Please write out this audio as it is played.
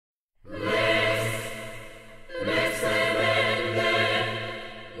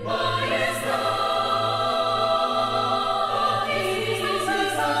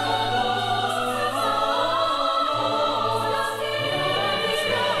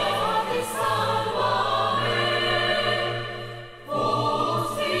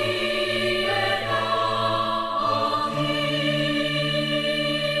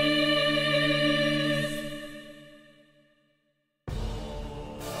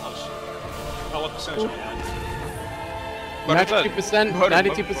Oh, what percentage are we at? 92%,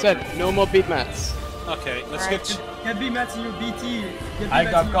 92%, no more beat mats. Okay, let's Get B mats in your BT. I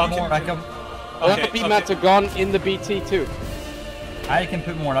got more. All the beat mats are gone in the BT too. I can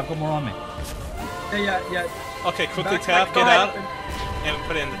put more. I've got more on me. Yeah. Okay, quickly tap, get out, and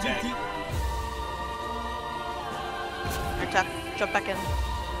put it in the tank. Alright, tap, jump back in.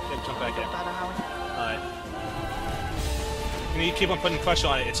 Yeah, jump back in. Alright. You need to keep on putting pressure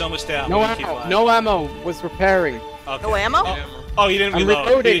on it. It's almost down. No ammo. No ammo. Was repairing. Okay. No ammo? Oh, you didn't reload. I'm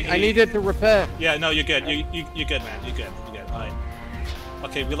reloading. I needed to repair. Yeah, no, you're good. You're good, man. You're good. Alright.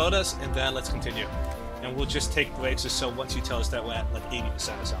 Okay, reload us, and then let's continue. And we'll just take breaks so once you tell us that we're at like 80%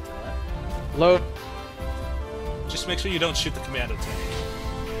 or something, right? Load. Just make sure you don't shoot the commando tank.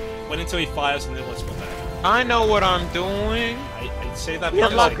 Wait until he fires, and then let's go back. I know what I'm doing. I say that We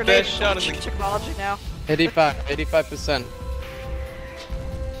unlock because grenade shot of the technology now. 85%.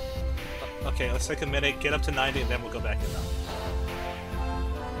 Okay, let's take a minute, get up to 90, and then we'll go back in now.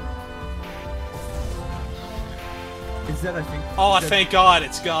 It's dead, I think. Oh, thank God,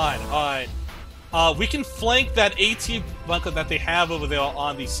 it's gone. Alright. We can flank that AT bunker that they have over there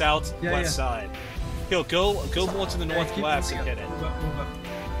on the southwest side. He'll go more to the northwest and hit it. Move up.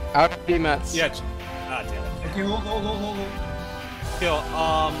 Out of beat mats. Yeah. Ah, damn it. Okay, hold. He'll,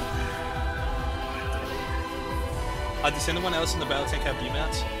 does anyone else in the battle tank have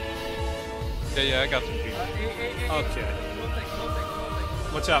B-mats? Yeah, I got some people. Okay.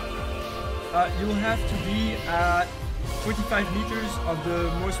 What's up? You'll have to be at 25 meters of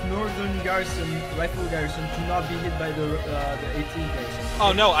the most northern garrison, rifle garrison, to not be hit by the 18 garrison.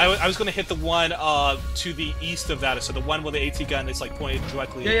 Oh no, I was gonna hit the one to the east of that, so the one where the AT gun is like pointed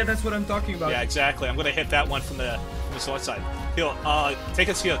directly. Yeah, that's what I'm talking about. Yeah, exactly. I'm gonna hit that one from the north side. He'll take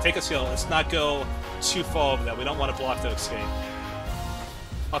us here. Let's not go too far over there. We don't want to block the escape.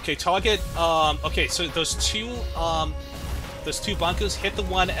 Okay, target. Okay, so those two bunkers. Hit the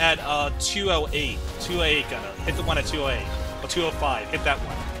one at 208. 208 gunner. Hit the one at 208 or 205. Hit that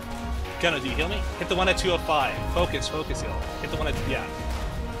one. Gunner, do you hear me? Hit the one at 205. Focus, heal. Hit the one at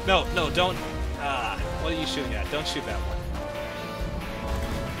No, don't. What are you shooting at? Don't shoot that one.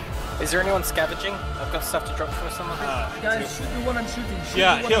 Is there anyone scavenging? I've got stuff to drop for someone. Guys, shoot the one I'm shooting.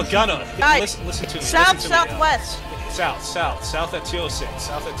 Heal, gunner. Guys, listen to me. Southwest. South at 206.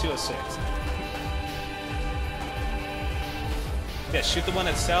 South at 206. Yeah, shoot the one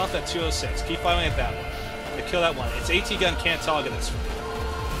at south at 206. Keep firing at that one. Yeah, kill that one. Its AT gun can't target us.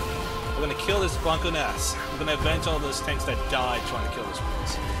 We're gonna kill this bunker nest. We're gonna avenge all those tanks that died trying to kill this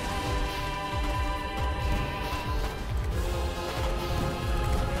place.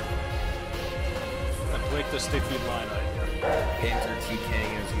 I'm gonna break the stick feed line right here. Games are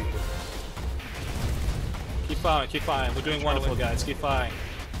TKing as usual. Keep firing. We're doing wonderful, guys. Keep firing.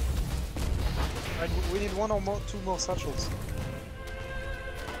 We need two more satchels.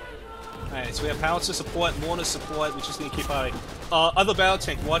 Alright, so we have howitzer support, mortar support, we just need to keep firing. Other battle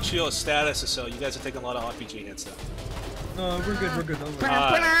tank, watch your status or so. You guys are taking a lot of RPG hits though. No, we're good. Don't worry.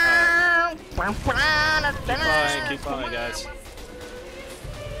 Keep firing, guys.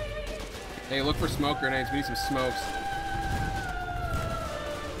 Hey, look for smoke grenades. We need some smokes.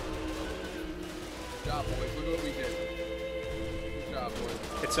 Good job, boys. Look what we did. Good job,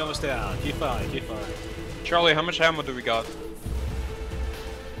 boys. It's almost down. Keep firing. Charlie, how much ammo do we got?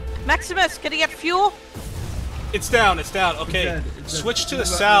 Maximus, can you get fuel? It's down. Okay. It's Switch to the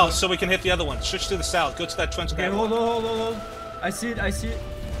south so we can hit the other one. Switch to the south. Go to that trench. Okay, hold. I see it.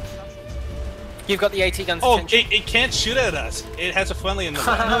 You've got the AT guns. Oh, it can't shoot at us. It has a friendly in the way.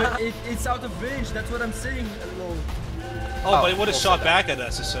 No, it's out of range. That's what I'm saying. Oh, but it would have shot back at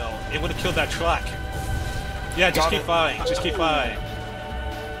us, so it would have killed that truck. Yeah, just keep firing.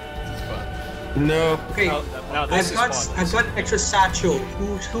 No. Okay. Now this I've got extra satchel.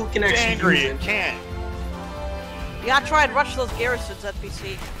 Who can actually use it? Can't. You gotta try and rush those garrisons,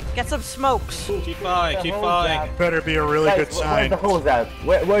 NPC. Get some smokes. Keep firing. Better be a really good sign. Where's the hose at?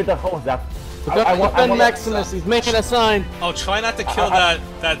 Where's the hose at? I want Maximus. He's making a sign. Oh, try not to kill that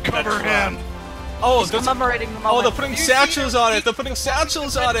Cover him. Oh, Commemorating the moment. Oh, they're putting satchels on it.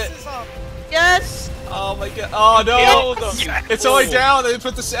 Yes. Oh my god. Oh no. Yes! It's all the way down. They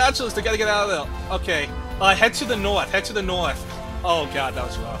put the satchels. They gotta get out of there. Okay. Head to the north. Oh god, that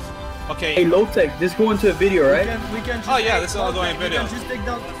was rough. Okay. Hey, Low-Tech, just go into a video, right? We can just this is all going in video. We can just take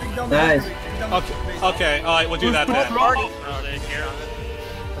down Nice. Okay. Alright, we'll do that then.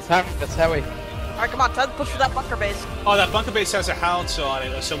 That's how we. Alright, come on, time to push for that bunker base. Oh, that bunker base has a howitzer on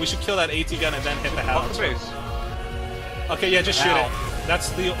it, so we should kill that AT gun and then hit the howitzer. Okay, yeah, just shoot it. That's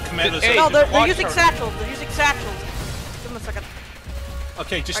the commander's. No, they're using satchels. Give them a second.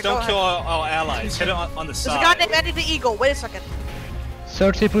 Okay, just Alright, don't kill our allies. Hit it on the There's side. a guy named Eddie the Eagle. Wait a second.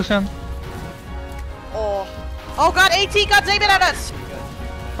 30%. Oh. Oh god, AT guns aiming at us!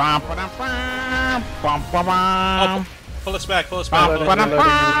 Oh, pull us back, pull us back. Pull us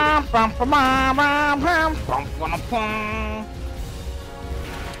back.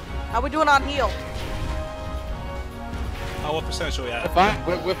 How we doing on heal? Oh, what percentage are we at?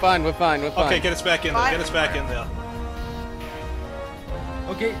 We're fine. Okay, get us back in there. Get us back in there.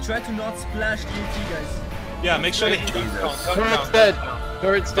 Okay, try to not splash the AT, guys. Yeah, make sure to hit. Turret's dead.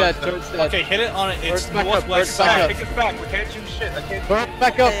 Turret's dead. Okay, hit it on it. It's Turret's back up, northwest turret's back side. up. Take it back. We can't do shit. I can't. Turret's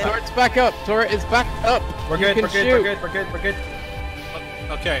back up. Turret's back up. Turret is back up. We're You good, can we're good, shoot. we're good, we're good.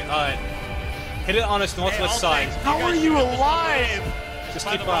 Okay, alright. Hit it on its northwest side. How are you alive? Just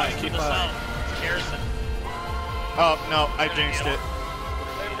keep firing, keep firing. Oh, no, I jinxed it.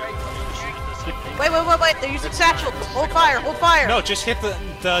 Wait. They're using satchels. Hold fire. No, just hit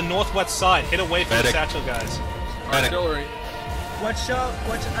the northwest side. Hit away from the satchel guys. Artillery. Watch out,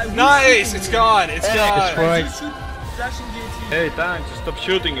 Nice! It's gone! It's gone! Flashing the AT. Hey, thanks. Stop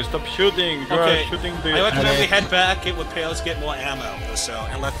shooting. You are Okay, shooting I recommend we head back. It would pay us get more ammo or so,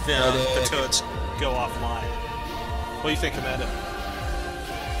 and let the turrets go offline. What do you think, Commander?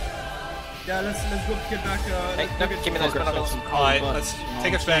 Yeah, let's go get back. Hey, give me those binoculars. Alright, let's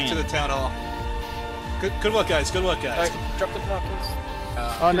take us back to the town hall. Good work, guys. Good work, guys. Drop the binoculars.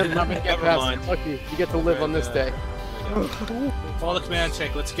 Oh, never mind. Get past. Lucky, you get to live on this day. Follow the command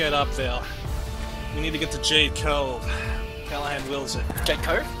tank. Let's get up there. We need to get to Jade Cove. Callahan wills it. Jade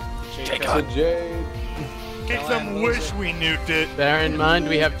Cove? Jade Cove. Jade. Get some wish we nuked it. Bear in mind,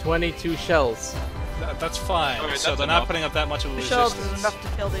 we have 22 shells. That's fine. Okay, so that's they're enough. not putting up that much of a The shells resistance. is enough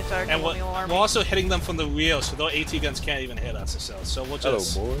to kill the entire And colonial we're army. also hitting them from the rear, so those AT guns can't even hit us. So we'll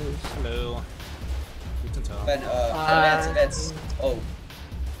just. Hello, boys. Hello. You can tell. That's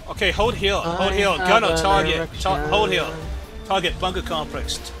Okay, hold heal. Hold heal. Gunner, target. Hold heal. Target bunker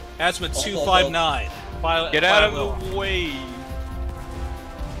complex. Azimuth 259. Get out of the way.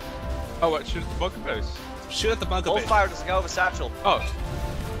 Oh, what? Shoot the bunker base. Shoot at the bunker base. fire doesn't go over satchel. Oh,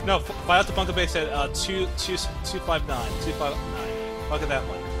 No, fire at the bunker base at 259. 259. Look at that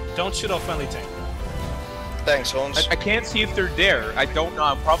one. Don't shoot our friendly tank. Thanks, Holmes. I can't see if they're there. I don't know.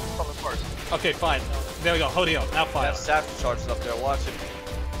 I'm probably coming first. Okay, fine. There we go. Hold heal. Now fire. satchel charges up there, watch it.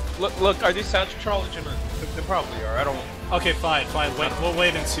 Look. Are these satchel charges? They probably are. I don't. Okay, fine. Wait, we'll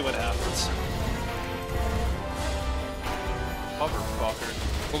wait and see what happens.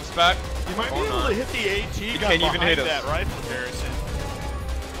 Motherfucker. Moves back. You might be able to hit the AT You gun can't even behind hit us. that rifle, Harrison.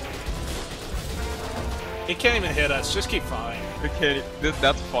 It can't even hit us. Just keep firing. Okay,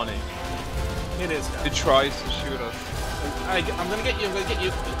 that's funny. It is. It tries to shoot us. I'm gonna get you.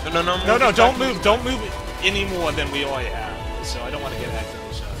 No. Don't move. Don't move any more than we already have. So I don't want to get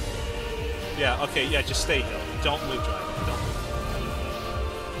actively shot. Yeah. Okay. Yeah. Just stay here. Don't move, driver. Don't move.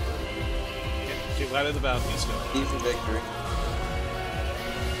 Get right of the balconies going. easy victory.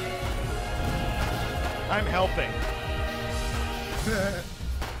 I'm helping.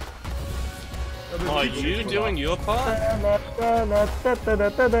 Are you doing your part?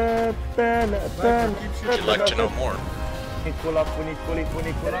 Would you like to know more?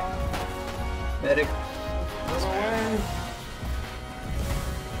 Medic.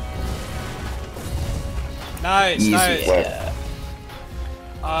 Nice. Easy Nice. weapon.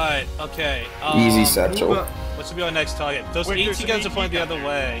 Alright. Okay. Easy satchel. What's gonna be our next target? Those Wait, there's AT an guns are AT pointing the gun other there.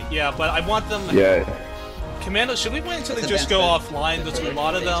 way. Yeah, but I want them. Yeah. Commando, should we wait until they That's just go advanced. offline? There's a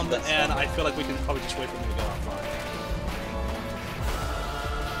lot of them, That's and fine. I feel like we can probably just wait for them to go offline.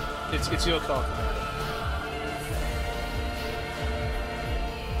 It's your call, Commander.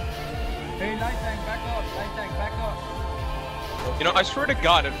 Hey, light tank, back up. You know, I swear to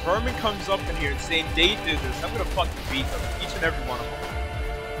God, if Vermin comes up in here saying they did this, I'm gonna fucking beat them, each and every one of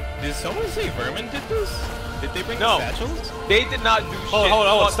them. Did someone say Vermin did this? Did they bring No. the satchels? They did not do shit. Hold.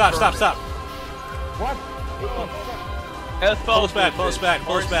 but Stop. Vermin. What? FL Pull us back, did pull us this. back,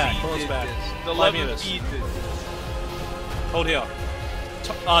 pull us back, RC pull us did back. this. The 5 meters. 11B did this. Hold here.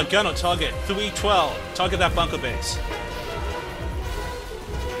 Gunner, target 312. Target that bunker base.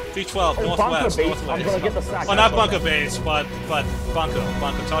 312, northwest. Oh, not bunker base, but bunker.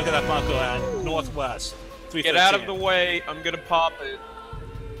 Target that bunker at northwest. 313. Get out of the way. I'm gonna pop it.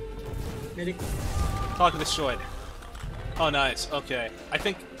 Medic. Target destroyed. Oh, nice. Okay. I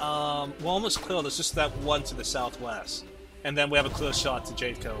think we're almost clear. There's just that one to the southwest, and then we have a clear shot to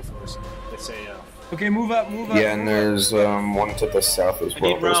Jade Cove first. Let's say. Okay, move up. Yeah, and there's one to the south as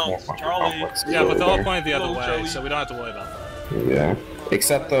well. need There's rounds. more bunker Charlie. complexes Yeah, but over they're all there. pointed the other Hello, way, Charlie. so we don't have to worry about that. Yeah.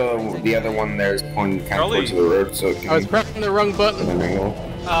 Except the other one there is pointing kind of towards the road, so it can... I was pressing the wrong button.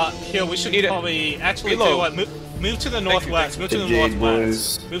 Here, we should probably actually do what? Move to the northwest. Move to the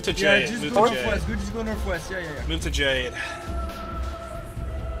northwest. Move to Jade. Yeah, just Move go to Jade. northwest. Good, just go northwest. Yeah. Move to Jade.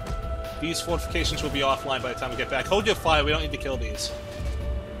 These fortifications will be offline by the time we get back. Hold your fire. We don't need to kill these.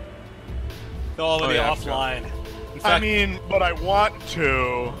 They're already offline. In fact, I mean, but I want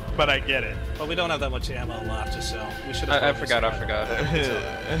to, but I get it. But we don't have that much ammo left, so we should have. I forgot.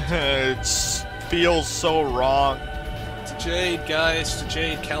 It feels so wrong. To Jade, guys. To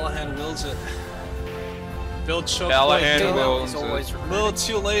Jade. Callahan wills it. Build choke. Callahan wills it. A little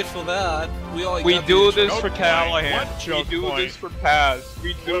too late for that. We do this for Callahan. We do this for Paz.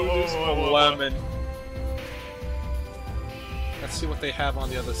 We do this for Lemon. Let's see what they have on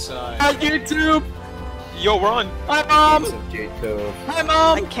the other side. Hi, YouTube! Yo, we're on. Hi, Mom! Cove. Hi,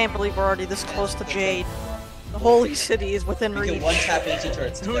 Mom! I can't believe we're already this close to Jade. The holy city is within reach. You can one-tap AT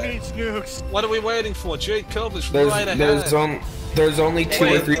turrets. Who needs nukes? What are we waiting for? Jade Cove is right ahead. There's only 2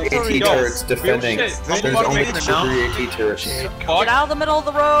 or 3 AT turrets defending. There's only 2 or 3 AT turrets. Get out of the middle of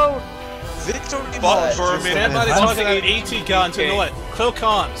the road! Stand by the target AT gun to the north. Clear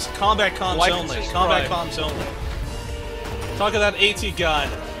comms. Combat comms only. Combat comms only. Target that AT gun.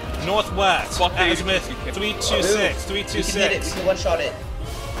 Northwest. Azimuth 326. 326. We can one-shot it.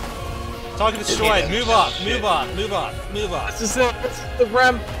 Target destroyed. Move up. Move up. Move up. Move up. This is it. This is the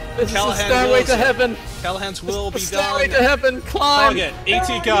ramp. This is the stairway to heaven. Callahan's will be done. Stairway to heaven. Climb. Target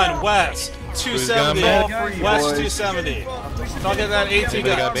AT gun west 270. West 270. Target that AT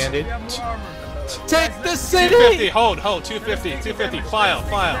gun. Take the city. 250. Hold. 250. File.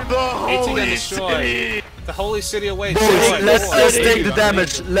 AT gun destroyed. The holy city awaits. Let us take the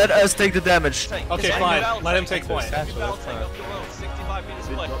damage. Let us take the damage. Okay, fine. Let him take point.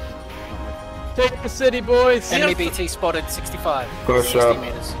 Take the city, boys. Enemy BT spotted 65. Push up.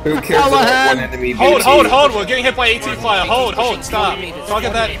 Who cares about one enemy BT? Hold. We're getting hit by AT fire. Hold. Stop.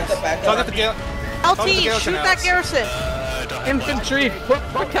 Target the gale. LT, shoot that garrison. Infantry,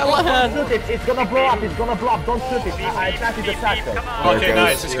 put Callahan. It's gonna blow up. Don't shoot it. I planted the satchel. Okay,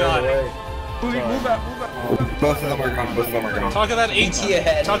 nice. It's gone. Move up. Both of them are gone. Target that AT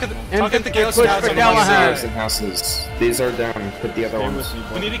ahead. Target the gale Push for Callahan. Houses. These are down. Put the other ones.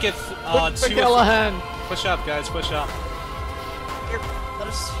 We need to get Push for Callahan. Push up, guys. Push up. Here, let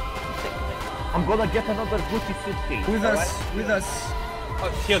us take the lead. I'm gonna get another Gucci suitcase. With us.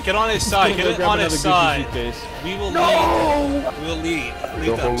 Here, get on his side. Get it on his side. We will lead. We will lead.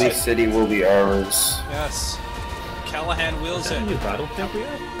 The holy city will be ours. Yes. Callahan wills it.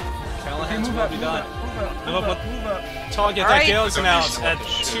 Callahan's will be done. Move up. Target that garrison house at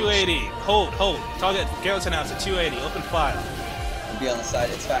 280. Hold. Target garrison house at 280. Open fire. I'll be on the side,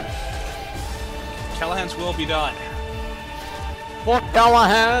 it's fine. Callahan's will be done. For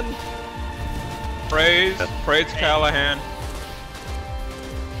Callahan. Praise Callahan.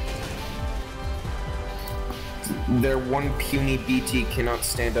 Their one puny BT cannot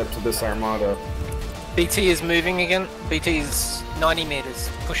stand up to this armada. BT is moving again. BT is 90 meters,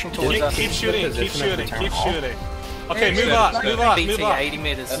 pushing towards us. Keep shooting. Okay, move up. BT 80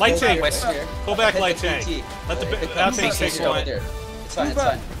 meters. Light tank. West. Pull back, light tank. Let the battle tank take point. It's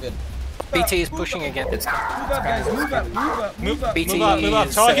fine. Good. BT is pushing again. Move up, guys. Move up. BT Move up.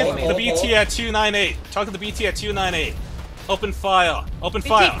 Target 70 the BT at 298. Target the BT at 298. Open fire.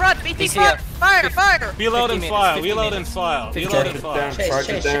 BT front. Fire. Reload and fire.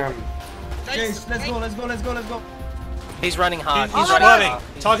 Charge down. Chase, let's go. He's running hard. He's running.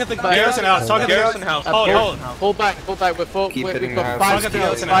 Target the garrison house. Hold. Pull back. We've got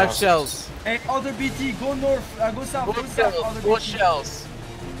 5 shells. Hey, other BT, go north. Go south. More shells.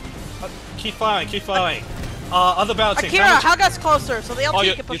 Keep firing. Other battle tank. Akira, how gets closer so the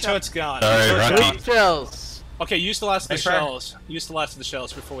LT can push your turret's gone. Shells. Okay, use the last of the shells. Use the last of the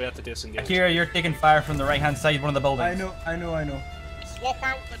shells before we have to disengage. Akira, you're taking fire from the right-hand side of one of the buildings. I know. Swap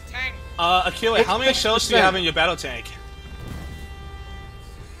out the tank. Akira, how many shells do you have in your battle tank?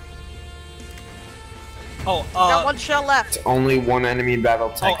 Got 1 shell left. It's only one enemy battle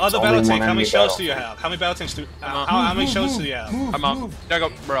tank. Other battle tank. How many shells do you have? How many battle tanks do? How many shells do you have? I'm out. There I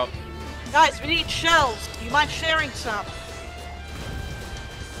go, bro. Guys, we need shells. Do you mind sharing some?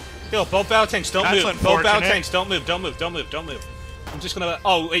 Yo, both battle tanks, don't That's move. Both battle unfortunate. tanks, don't move. I'm just gonna.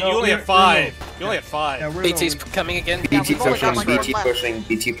 Oh, wait, you only have 5. You only have 5. Yeah, BT's coming again. BT we've only got like pushing. one left.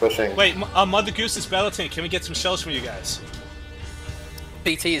 BT pushing. Wait, Mother Goose's battle tank. Can we get some shells from you guys?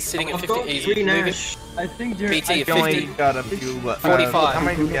 BT is sitting at 50. He's Three moving. Nash. I think they're... BT at Only 50. got a few, but 45. how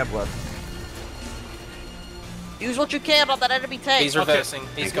many do we have left? Use what you can on that enemy tank. He's reversing.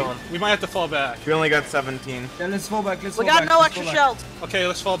 He's gone. We might have to fall back. We only got 17. Yeah, let's fall back. Let's We fall got back. no let's extra fall shells. Okay,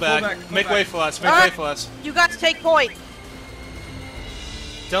 let's fall back. back, Make fall way back. for us. Make Alright. way for us. You got to take point.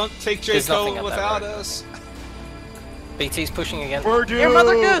 Don't take There's nothing Jade up without that road. us. BT's pushing again. Here,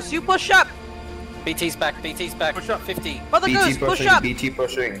 Mother Goose, you push up. BT's back. BT's back. Push up. 50. Mother BT Goose, push pushing, up. BT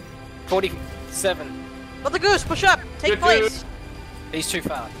pushing. 47. Mother Goose, push up. Take place. He's too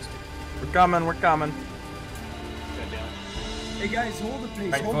far. We're coming, we're coming. Hey guys, hold the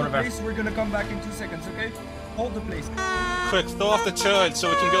place. Right, Hold the photograph. place. We're gonna come back in 2 seconds, okay? Hold the place. Quick, throw off the turret so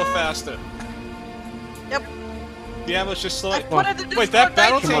we can go faster. Yep. The ammo's just slow. Put it in Wait, that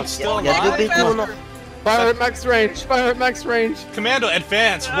battle discard, tank's still Yeah, go big alive? one. Fire at max range. Fire at max range. Commando,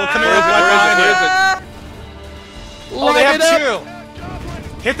 advance. We'll come in right behind you. Oh, they have two.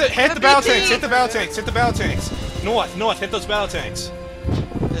 Hit the battle tanks. Hit the battle tanks. Hit the battle tanks. North. Hit those battle tanks.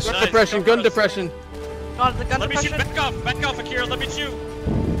 Gun depression. Gun depression. God, the gun Let me shoot. depression. Back off, Akira. Let me shoot.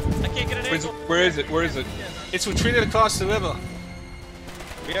 I can't get an angle. Where is it? Where is it? It's retreated across the river.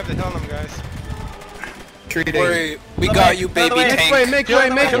 We have to tell them, guys. Treating. We got you, baby Make way. Make way.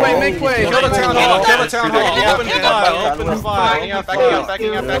 Make way. Make way. Kill the town hall. Kill the town hall. Open fire. Open fire.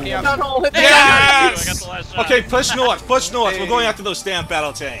 Backing up. Yes! Okay, push north. Push north. We're going after those damn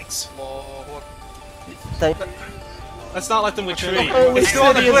battle tanks. Let's not let them retreat. It's still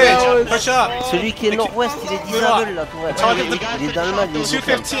on the bridge. Push up. Celui qui est nord-ouest, il est disable là, tourette. Il est dans le mal, il est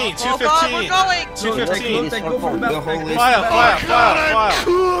 215. Oh God, we're going. 215. Fire.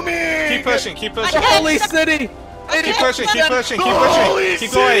 Keep pushing. Holy city. Keep pushing. Keep going.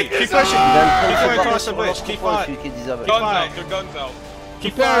 Keep going across the bridge. Keep firing. Guns out. Their guns out.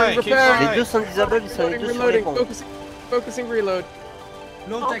 Keep firing. Les deux sont disables, ils sont les deux sur les ponts. Focusing reload.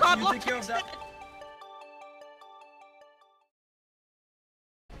 Low tech, can you take care of that?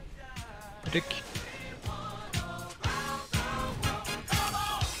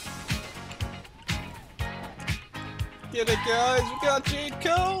 Get it, guys. We got Jade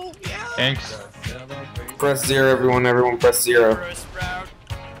Cove. Yeah. Thanks. Press 0, everyone. Everyone press 0.